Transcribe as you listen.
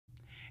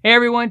Hey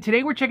everyone,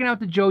 today we're checking out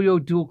the Joyo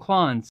Dual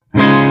Clones. I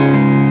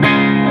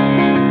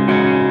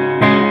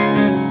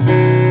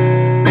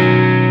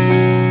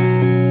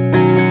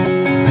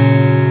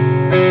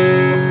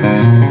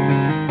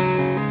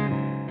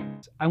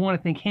want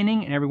to thank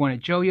Henning and everyone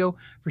at Joyo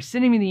for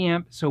sending me the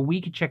amp so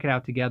we could check it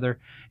out together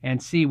and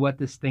see what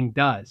this thing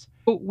does.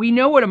 We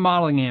know what a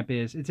modeling amp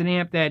is. It's an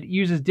amp that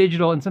uses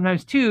digital and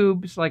sometimes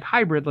tubes, like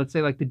hybrid, let's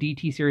say like the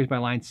DT series by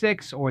Line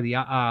 6 or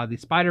the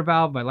Spider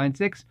Valve by Line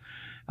 6.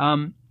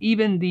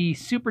 Even the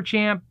Super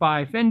Champ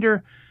by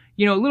Fender,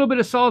 you know, a little bit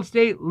of solid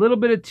state, a little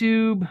bit of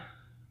tube.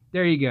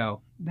 There you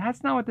go.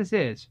 That's not what this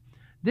is.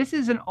 This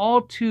is an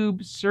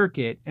all-tube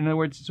circuit. In other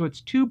words, so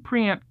it's tube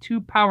preamp,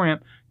 tube power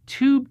amp,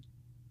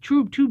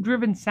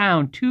 tube-driven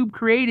sound,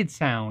 tube-created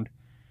sound,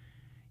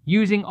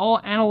 using all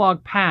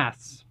analog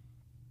paths,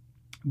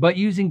 but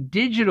using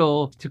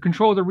digital to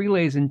control the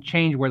relays and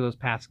change where those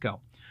paths go.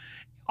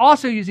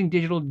 Also using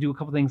digital to do a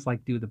couple things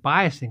like do the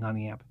biasing on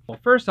the amp. Well,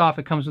 first off,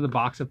 it comes with a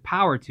box of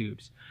power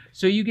tubes.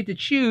 So you get to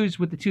choose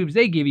with the tubes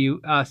they give you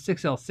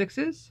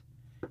 6L6s,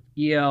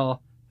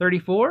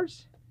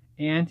 EL34s,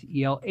 and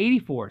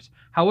EL84s.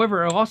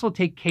 However, it'll also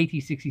take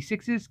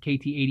KT66s,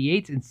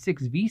 KT88s, and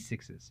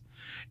 6V6s.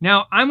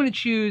 Now, I'm going to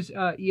choose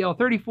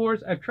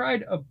EL34s. I've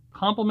tried a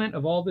complement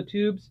of all the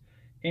tubes,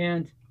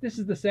 and this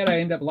is the set I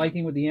end up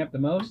liking with the amp the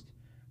most.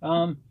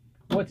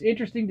 What's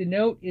interesting to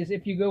note is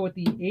if you go with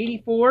the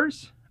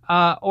 84s,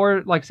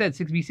 or like I said,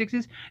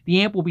 6V6s,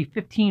 the amp will be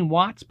 15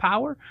 watts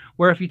power,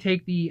 where if you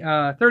take the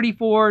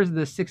 34s,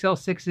 the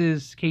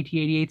 6L6s,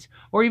 KT88s,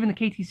 or even the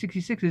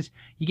KT66s,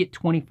 you get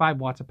 25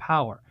 watts of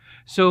power.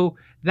 So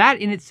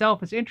that in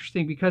itself is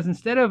interesting because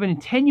instead of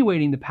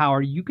attenuating the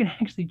power, you can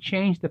actually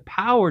change the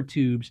power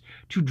tubes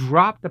to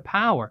drop the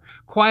power.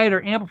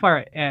 Quieter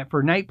amplifier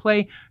for night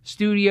play,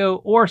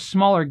 studio, or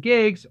smaller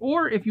gigs,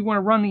 or if you want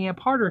to run the amp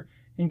harder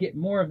and get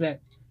more of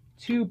that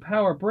tube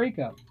power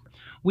breakup.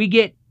 We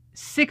get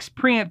 6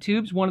 preamp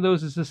tubes. One of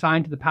those is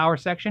assigned to the power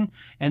section,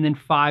 and then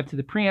 5 to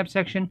the preamp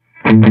section.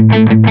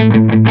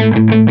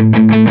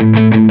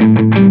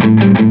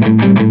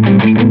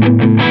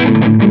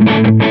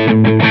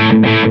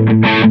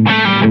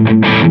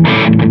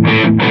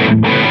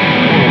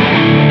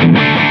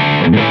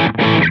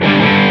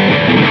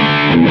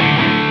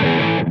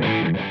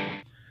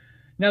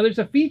 Now there's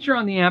a feature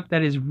on the amp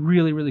that is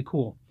really, really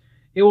cool.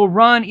 It will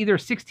run either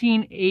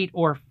 16, 8,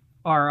 or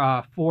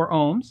 4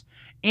 ohms,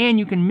 and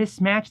you can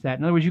mismatch that.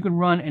 In other words, you can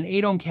run an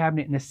 8 ohm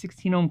cabinet and a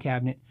 16 ohm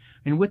cabinet,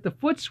 and with the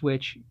foot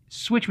switch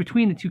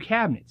between the two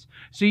cabinets.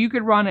 So you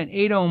could run an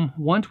 8 ohm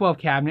 112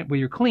 cabinet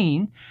with your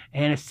clean,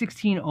 and a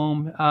 16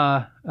 ohm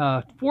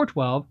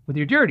 412 with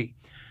your dirty.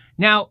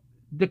 Now,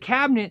 the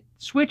cabinet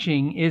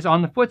switching is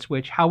on the foot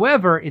switch.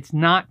 However, it's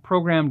not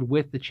programmed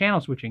with the channel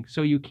switching.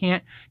 So you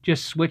can't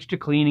just switch to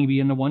clean and be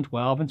in the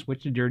 112 and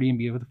switch to dirty and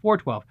be with the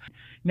 412.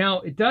 Now,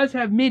 it does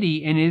have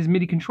MIDI and it is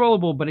MIDI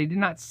controllable, but I did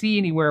not see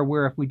anywhere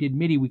where if we did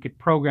MIDI, we could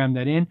program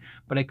that in,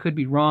 but I could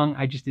be wrong.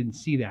 I just didn't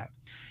see that.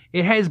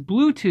 It has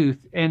Bluetooth,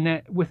 and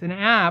that with an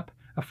app,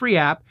 a free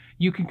app,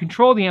 you can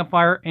control the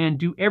amplifier and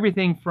do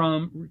everything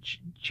from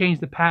change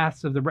the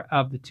paths of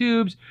the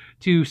tubes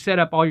to set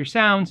up all your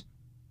sounds.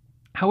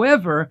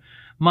 However,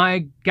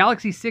 my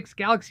Galaxy 6,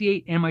 Galaxy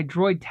 8, and my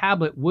Droid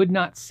tablet would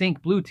not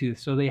sync Bluetooth,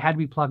 so they had to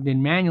be plugged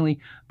in manually,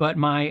 but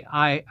my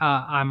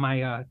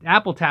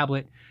Apple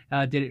tablet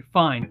did it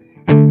fine.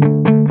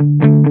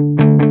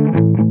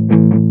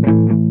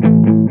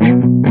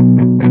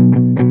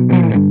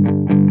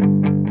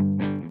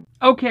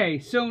 Okay,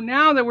 so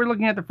now that we're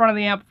looking at the front of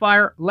the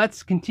amplifier,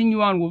 let's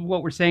continue on with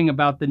what we're saying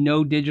about the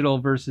no digital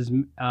versus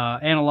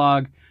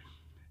analog.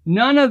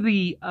 None of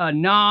the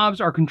knobs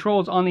or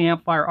controls on the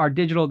amplifier are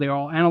digital. They're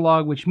all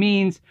analog, which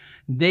means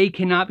they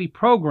cannot be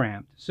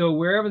programmed. So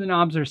wherever the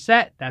knobs are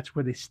set, that's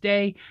where they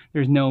stay.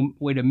 There's no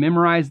way to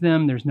memorize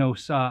them. There's no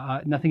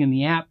nothing in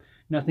the app,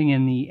 nothing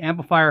in the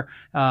amplifier,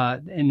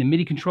 in the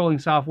MIDI controlling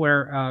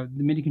software,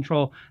 the MIDI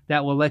control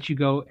that will let you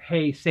go,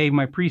 hey, save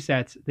my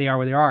presets. They are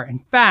where they are. In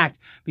fact,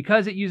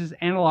 because it uses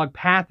analog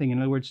pathing, in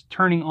other words,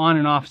 turning on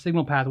and off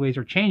signal pathways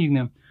or changing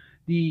them,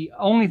 the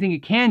only thing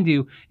it can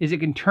do is it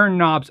can turn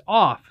knobs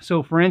off.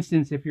 So for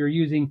instance, if you're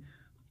using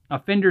a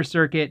Fender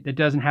circuit that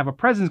doesn't have a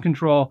presence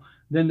control,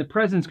 then the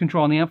presence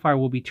control on the amplifier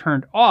will be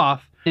turned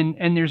off.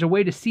 And there's a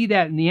way to see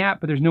that in the app,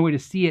 but there's no way to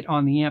see it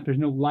on the amp. There's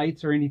no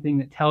lights or anything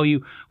that tell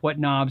you what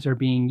knobs are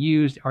being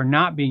used or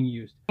not being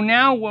used.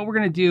 Now what we're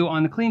going to do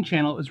on the clean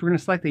channel is we're going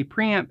to select a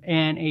preamp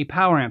and a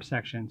power amp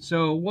section.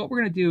 So what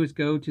we're going to do is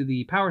go to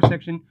the power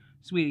section,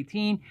 Sweet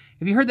 18.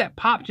 If you heard that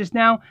pop just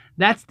now,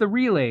 that's the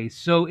relays.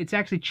 So it's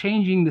actually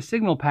changing the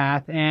signal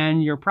path,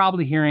 and you're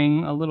probably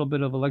hearing a little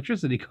bit of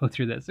electricity go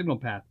through that signal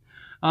path.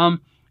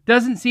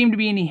 Doesn't seem to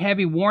be any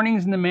heavy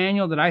warnings in the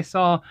manual that I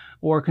saw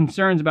or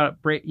concerns about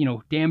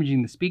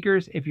damaging the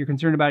speakers. If you're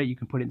concerned about it, you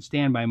can put it in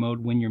standby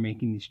mode when you're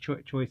making these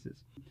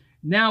choices.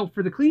 Now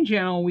for the clean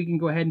channel, we can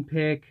go ahead and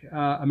pick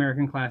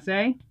American Class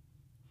A.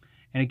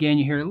 And again,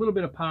 you hear a little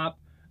bit of pop,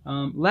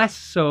 less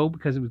so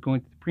because it was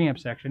going to the preamp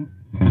section.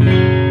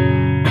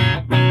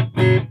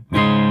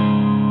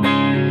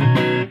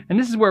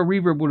 this is where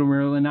reverb would have been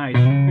really nice,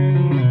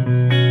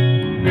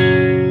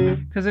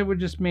 because it would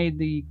just made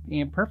the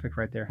amp perfect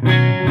right there.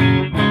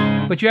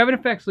 But you have an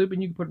effects loop,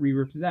 and you can put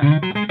reverb to that.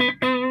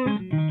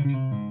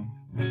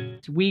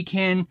 We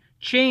can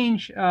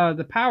change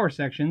the power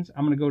sections.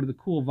 I'm going to go to the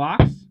cool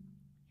Vox.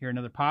 Here,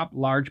 another pop,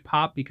 large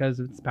pop because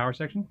of its power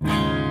section.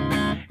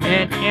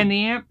 And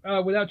the amp,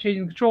 without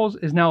changing the controls,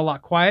 is now a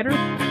lot quieter.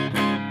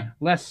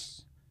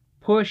 Less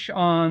push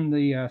on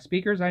the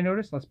speakers, I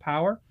noticed, less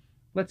power.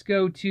 Let's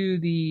go to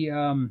the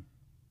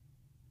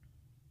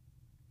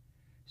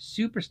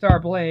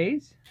Superstar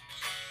Blaze.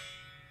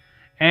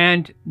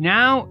 And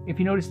now, if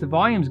you notice, the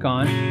volume's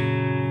gone,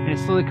 and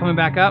it's slowly coming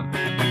back up.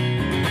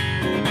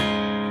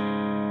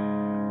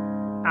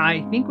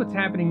 I think what's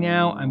happening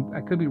now,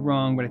 I could be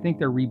wrong, but I think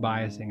they're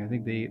rebiasing. I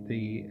think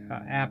the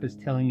app is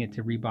telling it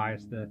to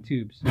rebias the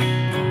tubes.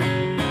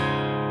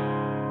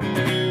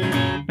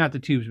 Not the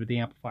tubes, but the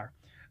amplifier.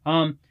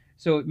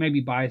 So it may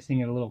be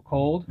biasing it a little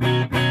cold.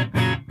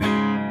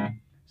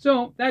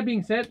 So that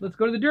being said, let's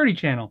go to the dirty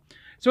channel.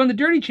 So in the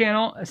dirty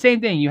channel, same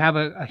thing. You have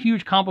a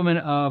huge complement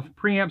of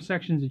preamp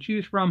sections to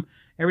choose from.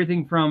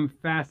 Everything from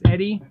Fast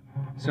Eddy,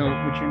 so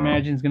which you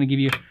imagine is going to give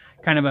you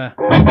kind of a...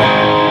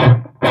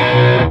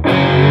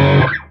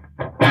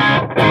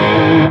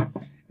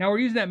 Now we're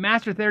using that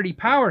Master 30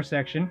 power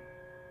section,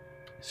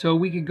 so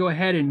we could go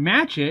ahead and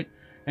match it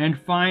and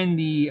find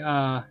the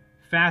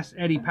Fast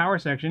Eddy power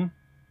section.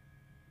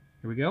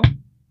 Here we go.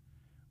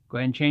 Go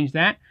ahead and change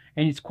that.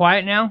 And it's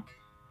quiet now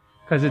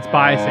because it's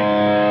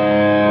biasing.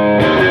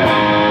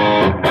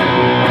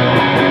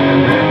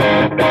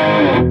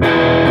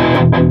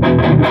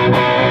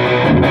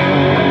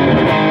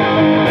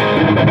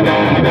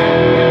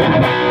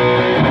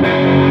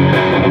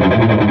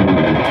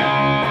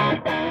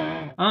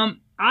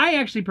 I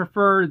actually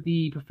prefer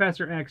the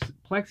Professor X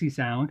Plexi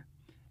sound,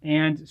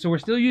 and so we're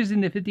still using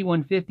the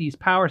 5150's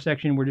power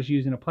section. We're just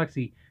using a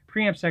Plexi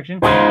preamp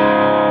section,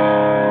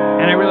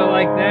 and I really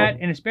like that.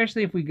 And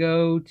especially if we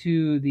go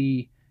to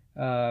the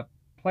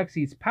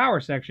Plexi's power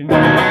section,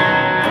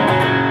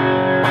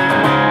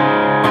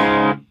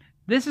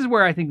 this is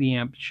where I think the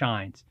amp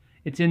shines.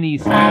 It's in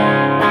these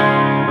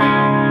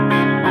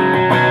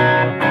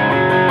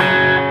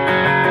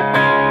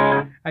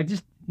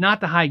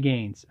not the high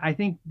gains. I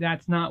think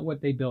that's not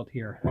what they built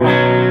here.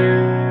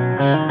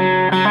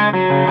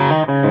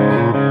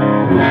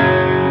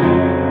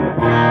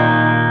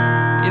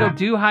 It'll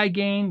do high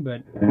gain,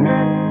 but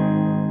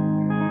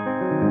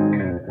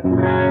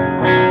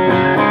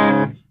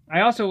I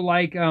also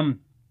like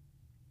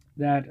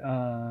that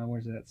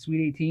where's that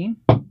Sweet 18.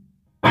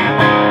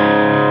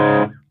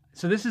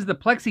 So this is the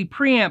Plexi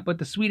preamp, but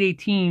the Sweet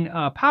 18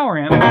 power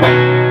amp.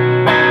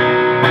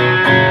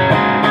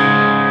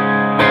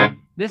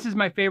 This is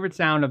my favorite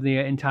sound of the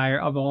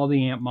of all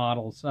the amp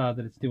models that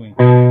it's doing.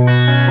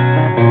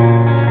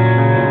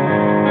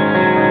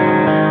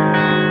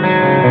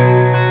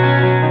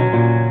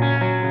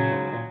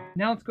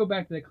 Now let's go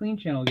back to the clean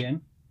channel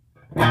again.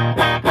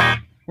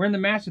 We're in the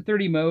Master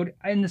 30 mode.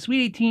 In the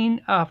Sweet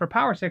 18 for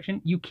power section,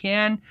 you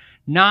can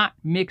not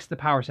mix the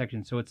power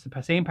section. So it's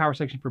the same power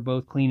section for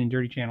both clean and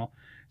dirty channel.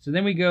 So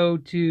then we go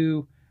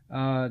to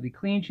the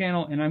clean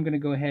channel, and I'm going to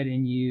go ahead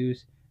and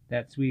use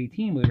that Sweet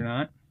 18, believe it or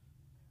not.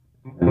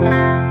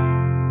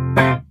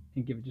 And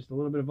give it just a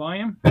little bit of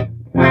volume,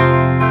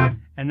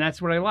 and that's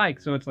what I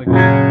like. So it's like, switch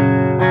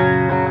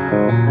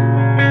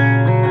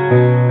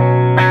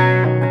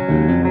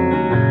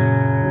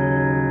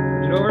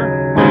it over.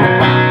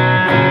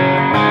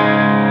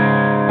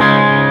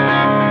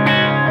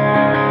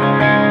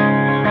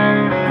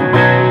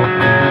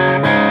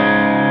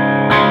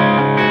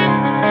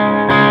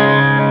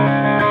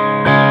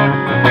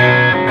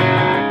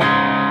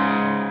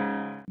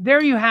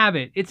 There you have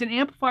it. It's an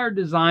amplifier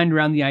designed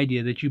around the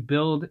idea that you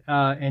build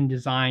and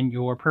design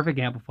your perfect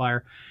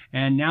amplifier.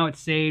 And now it's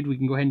saved. We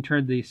can go ahead and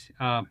turn these.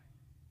 I'm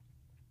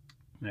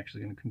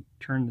actually going to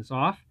turn this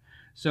off.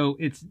 So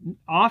it's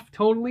off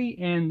totally,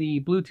 and the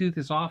Bluetooth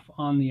is off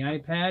on the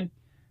iPad.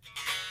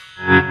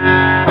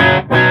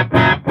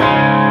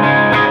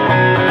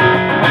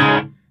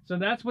 So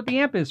that's what the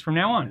amp is from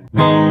now on.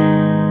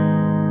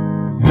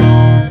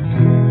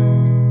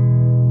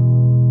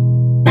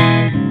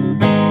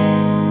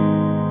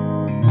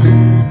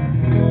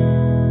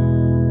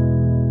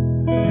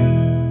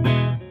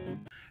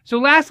 So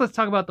last, let's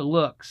talk about the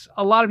looks.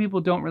 A lot of people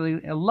don't really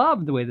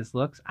love the way this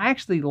looks. I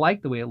actually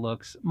like the way it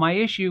looks. My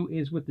issue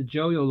is with the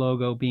Joyo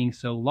logo being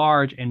so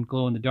large and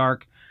glow in the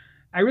dark.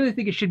 I really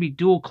think it should be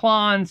dual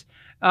clones,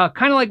 kind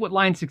of like what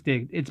Line 6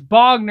 did. It's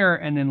Bogner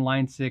and then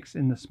Line 6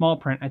 in the small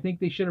print. I think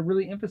they should have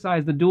really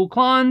emphasized the dual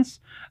clones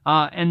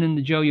and then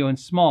the Joyo in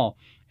small.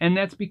 And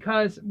that's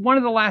because one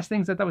of the last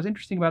things I thought was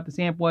interesting about this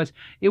amp was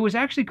it was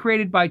actually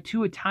created by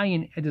two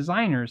Italian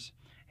designers.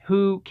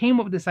 who came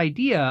up with this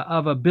idea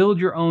of a build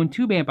your own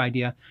tube amp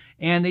idea.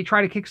 And they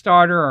tried a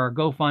Kickstarter or a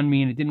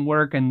GoFundMe and it didn't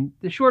work. And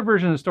the short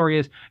version of the story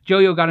is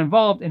Joyo got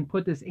involved and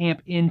put this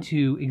amp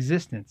into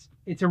existence.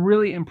 It's a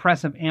really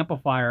impressive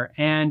amplifier,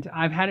 and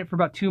I've had it for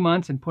about 2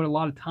 months and put a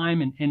lot of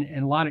time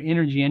and a lot of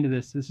energy into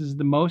this. This is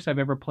the most I've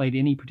ever played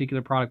any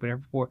particular product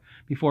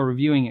before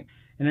reviewing it.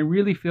 And I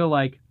really feel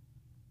like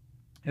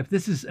if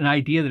this is an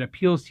idea that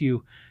appeals to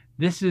you,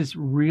 this is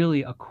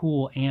really a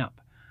cool amp.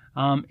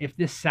 If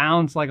this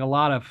sounds like a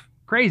lot of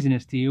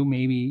craziness to you,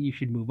 maybe you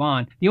should move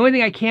on. The only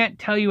thing I can't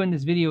tell you in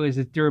this video is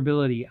its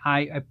durability.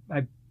 I've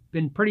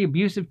been pretty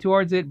abusive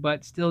towards it,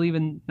 but still,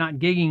 even not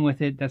gigging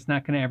with it, that's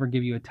not going to ever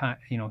give you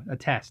a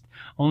test.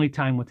 Only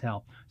time will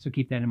tell. So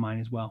keep that in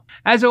mind as well.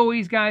 As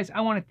always, guys,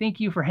 I want to thank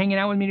you for hanging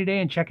out with me today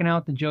and checking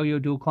out the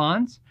Joyo dual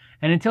clones.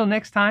 And until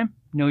next time,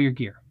 know your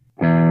gear.